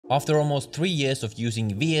After almost 3 years of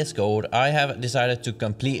using VS Code, I have decided to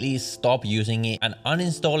completely stop using it and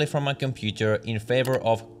uninstall it from my computer in favor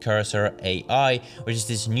of Cursor AI, which is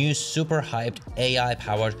this new super hyped AI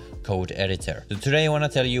powered code editor. So today I want to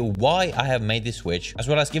tell you why I have made this switch, as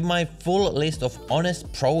well as give my full list of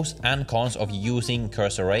honest pros and cons of using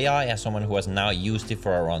Cursor AI as someone who has now used it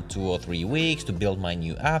for around 2 or 3 weeks to build my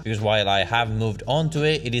new app, because while I have moved on to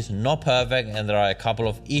it, it is not perfect and there are a couple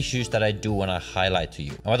of issues that I do want to highlight to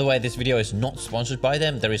you. And by the way, this video is not sponsored by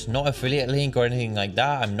them. There is no affiliate link or anything like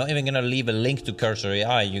that. I'm not even going to leave a link to Cursor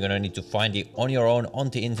AI. You're going to need to find it on your own on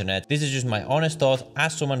the internet. This is just my honest thoughts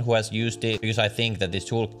as someone who has used it, because I think that this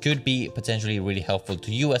tool could be potentially really helpful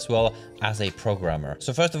to you as well as a programmer.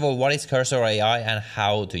 So first of all, what is Cursor AI and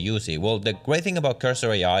how to use it? Well, the great thing about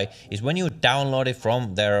Cursor AI is when you download it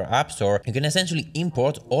from their app store, you can essentially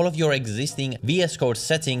import all of your existing VS Code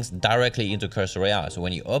settings directly into Cursor AI. So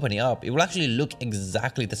when you open it up, it will actually look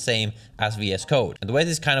exactly the same as VS Code. And the way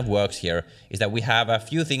this kind of works here is that we have a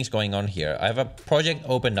few things going on here. I have a project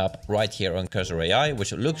opened up right here on Cursor AI,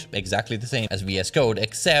 which looks exactly the same as VS Code,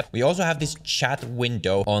 except we also have this chat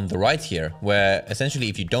window on the right here, where essentially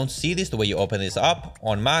if you don't see this, the way you open this up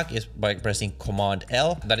on Mac is by pressing Command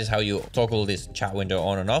L. That is how you toggle this chat window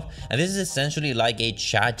on and off. And this is essentially like a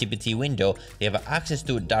ChatGPT window you have access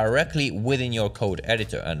to directly within your code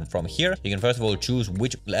editor. And from here, you can first of all choose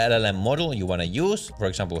which LLM model you want to use. For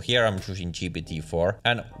example, here I'm choosing GPT-4.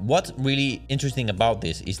 And what's really interesting about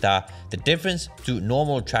this is that the difference to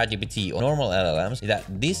normal ChatGPT or normal LLMs is that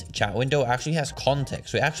this chat window actually has context.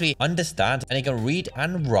 So it actually understands and it can read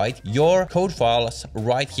and write your code files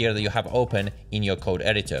right here that you have open in your code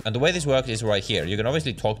editor. And the way this works is right here. You can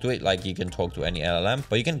obviously talk to it like you can talk to any LLM,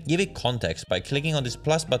 but you can give it context by clicking on this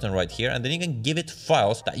plus button right here, and then you can give it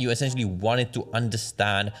files that you essentially want it to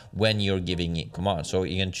understand when you're giving it commands. So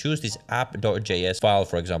you can choose this app.js file,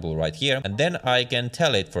 for example, right here, and then I can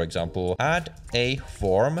tell it, for example, add a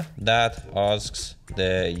form that asks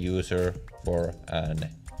the user for an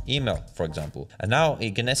email, for example. And now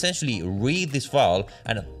it can essentially read this file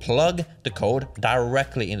and plug the code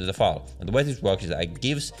directly into the file. And the way this works is that it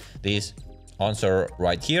gives this answer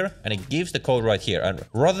right here and it gives the code right here, and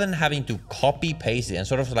rather than having to copy paste it and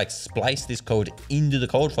sort of like splice this code into the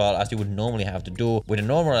code file as you would normally have to do with a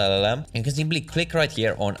normal LLM, you can simply click right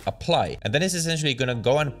here on apply, and then it's essentially going to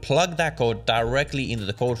go and plug that code directly into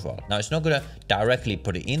the code file. Now it's not going to directly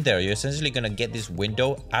put it in there. You're essentially going to get this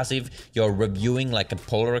window as if you're reviewing like a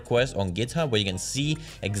pull request on GitHub, where you can see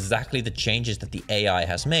exactly the changes that the AI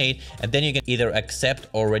has made, and then you can either accept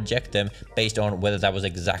or reject them based on whether that was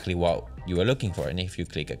exactly what you are looking for. And if you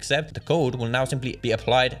click accept, the code will now simply be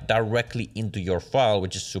applied directly into your file,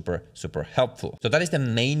 which is super helpful. So that is the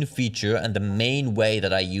main feature and the main way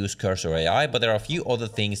that I use Cursor AI, but there are a few other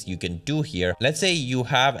things you can do here. Let's say you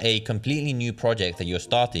have a completely new project that you're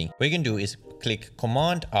starting. What you can do is click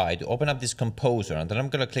Command I to open up this composer, and then I'm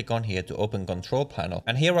going to click on here to open control panel.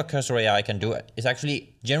 And here what Cursor AI can do is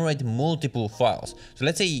actually generate multiple files. So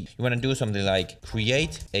let's say you want to do something like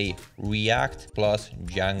create a React plus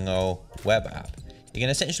Django web app. You can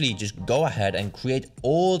essentially just go ahead and create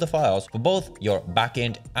all the files for both your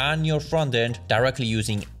backend and your front end directly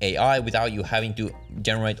using AI without you having to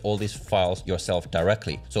generate all these files yourself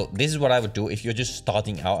directly. So this is what I would do if you're just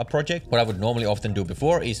starting out a project. What I would normally often do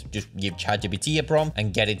before is just give ChatGPT a prompt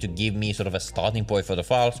and get it to give me sort of a starting point for the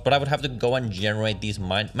files, but I would have to go and generate these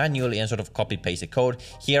manually and sort of copy paste the code.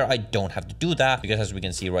 Here I don't have to do that, because as we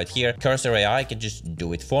can see right here, Cursor AI can just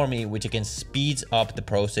do it for me, which again speeds up the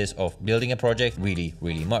process of building a project really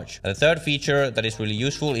much. And the third feature that is really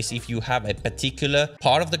useful is if you have a particular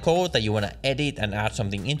part of the code that you want to edit and add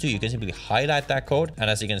something into, you can simply highlight that code. And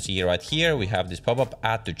as you can see right here, we have this pop-up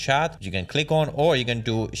add to chat, which you can click on, or you can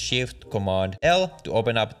do Shift Command L to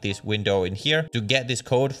open up this window in here to get this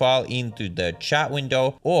code file into the chat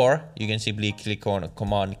window, or you can simply click on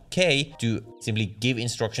Command K to simply give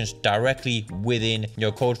instructions directly within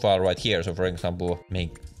your code file right here. So for example,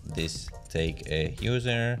 make this take a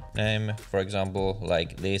username, for example,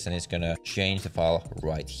 like this, and it's gonna change the file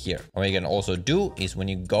right here. And what you can also do is when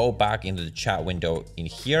you go back into the chat window in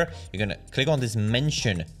here, you're gonna click on this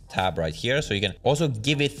mention tab right here. So you can also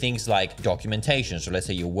give it things like documentation. So let's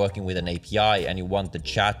say you're working with an API and you want the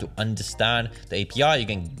chat to understand the API, you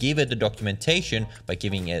can give it the documentation by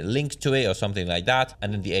giving a link to it or something like that,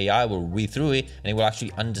 and then the AI will read through it and it will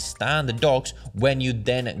actually understand the docs when you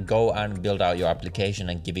then go and build out your application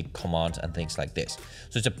and give it commands and things like this.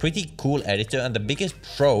 So it's a pretty cool editor, and the biggest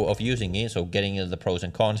pro of using it, so getting into the pros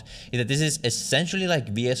and cons, is that this is essentially like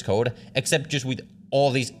VS Code, except just with all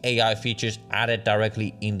these AI features added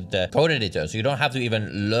directly into the code editor. So you don't have to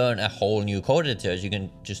even learn a whole new code editor. You can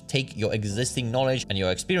just take your existing knowledge and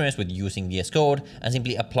your experience with using VS Code and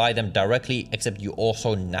simply apply them directly, except you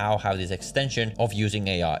also now have this extension of using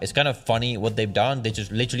AI. It's kind of funny what they've done. They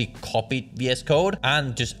just literally copied VS Code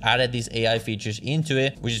and just added these AI features into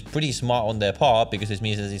it, which is pretty smart on their part, because this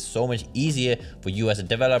means that it's so much easier for you as a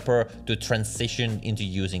developer to transition into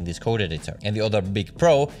using this code editor. And the other big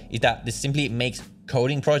pro is that this simply makes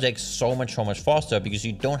coding projects so much faster, because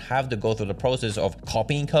you don't have to go through the process of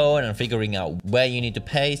copying code and figuring out where you need to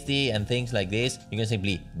paste it and things like this. You can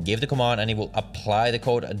simply give the command and it will apply the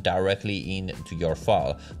code directly into your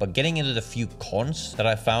file. But getting into the few cons that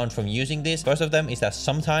I found from using this, first of them is that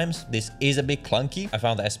sometimes this is a bit clunky. I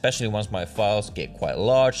found that especially once my files get quite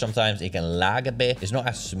large, sometimes it can lag a bit. It's not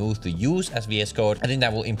as smooth to use as VS Code. I think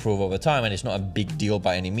that will improve over time, and it's not a big deal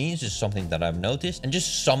by any means. It's something that I've noticed. And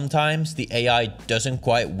just sometimes the AI doesn't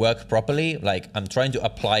quite work properly. Like, I'm trying to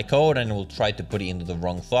apply code and it will try to put it into the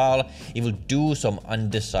wrong file. It will do some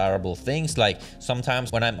undesirable things. Like,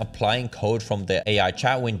 sometimes when I'm applying code from the AI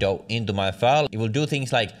chat window into my file, it will do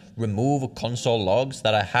things like remove console logs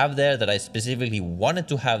that I have there, that I specifically wanted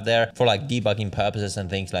to have there for like debugging purposes and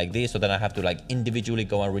things like this. So then I have to like individually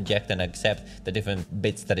go and reject and accept the different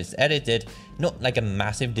bits that it's edited. Not like a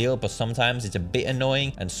massive deal, but sometimes it's a bit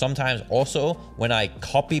annoying. And sometimes also when I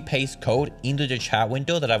copy paste code into the chat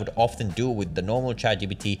window that I would often do with the normal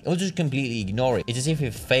ChatGPT, it will just completely ignore it. It's as if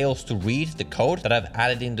it fails to read the code that I've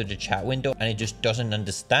added into the chat window, and it just doesn't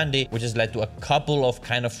understand it, which has led to a couple of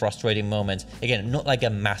kind of frustrating moments. Again, not like a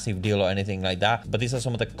massive deal or anything like that, but these are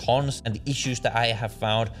some of the cons and the issues that I have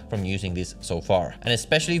found from using this so far. And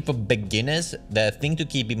especially for beginners, the thing to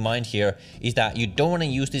keep in mind here is that you don't want to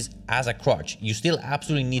use this as a crutch. You still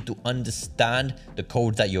absolutely need to understand the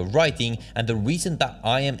code that you're writing. And the reason that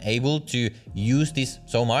I am able to use this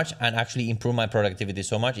so much and actually improve my productivity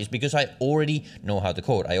so much is because I already know how to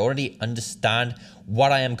code. I already understand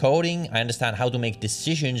what I am coding. I understand how to make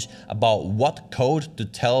decisions about what code to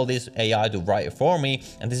tell this AI to write for me.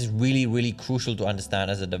 And this is really crucial to understand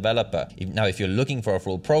as a developer. Now, if you're looking for a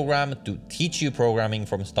full program to teach you programming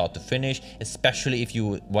from start to finish, especially if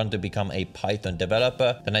you want to become a Python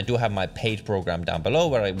developer, then I do have my paid program down below,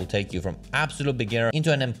 where I will take you from absolute beginner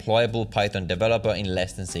into an employable Python developer in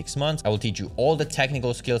less than 6 months. I will teach you all the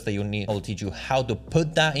technical skills that you need. I will teach you how to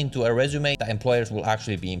put that into a resume that employers will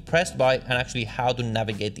actually be impressed by, and actually how to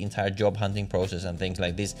navigate the entire job hunting process and things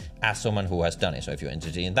like this as someone who has done it. So if you're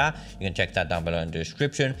interested in that, you can check that down below in the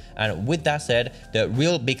description. And with that said, the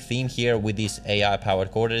real big theme here with these AI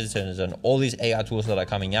powered code editors and all these AI tools that are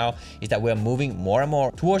coming out is that we're moving more and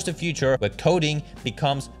more towards the future where coding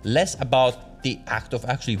becomes less about the act of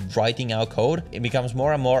actually writing out code. It becomes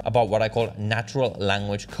more and more about what I call natural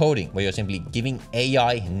language coding, where you're simply giving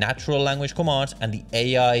AI natural language commands, and the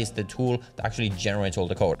AI is the tool that actually generates all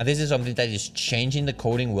the code. And this is something that is changing the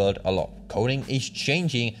coding world a lot. Coding is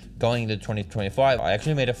changing going into 2025. I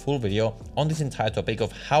actually made a full video on this entire topic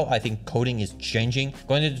of how I think coding is changing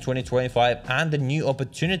going into 2025 and the new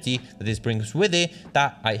opportunity that this brings with it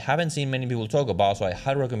that I haven't seen many people talk about. So I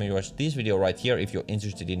highly recommend you watch this video right here if you're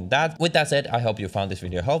interested in that. With that said, I hope you found this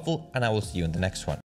video helpful, and I will see you in the next one.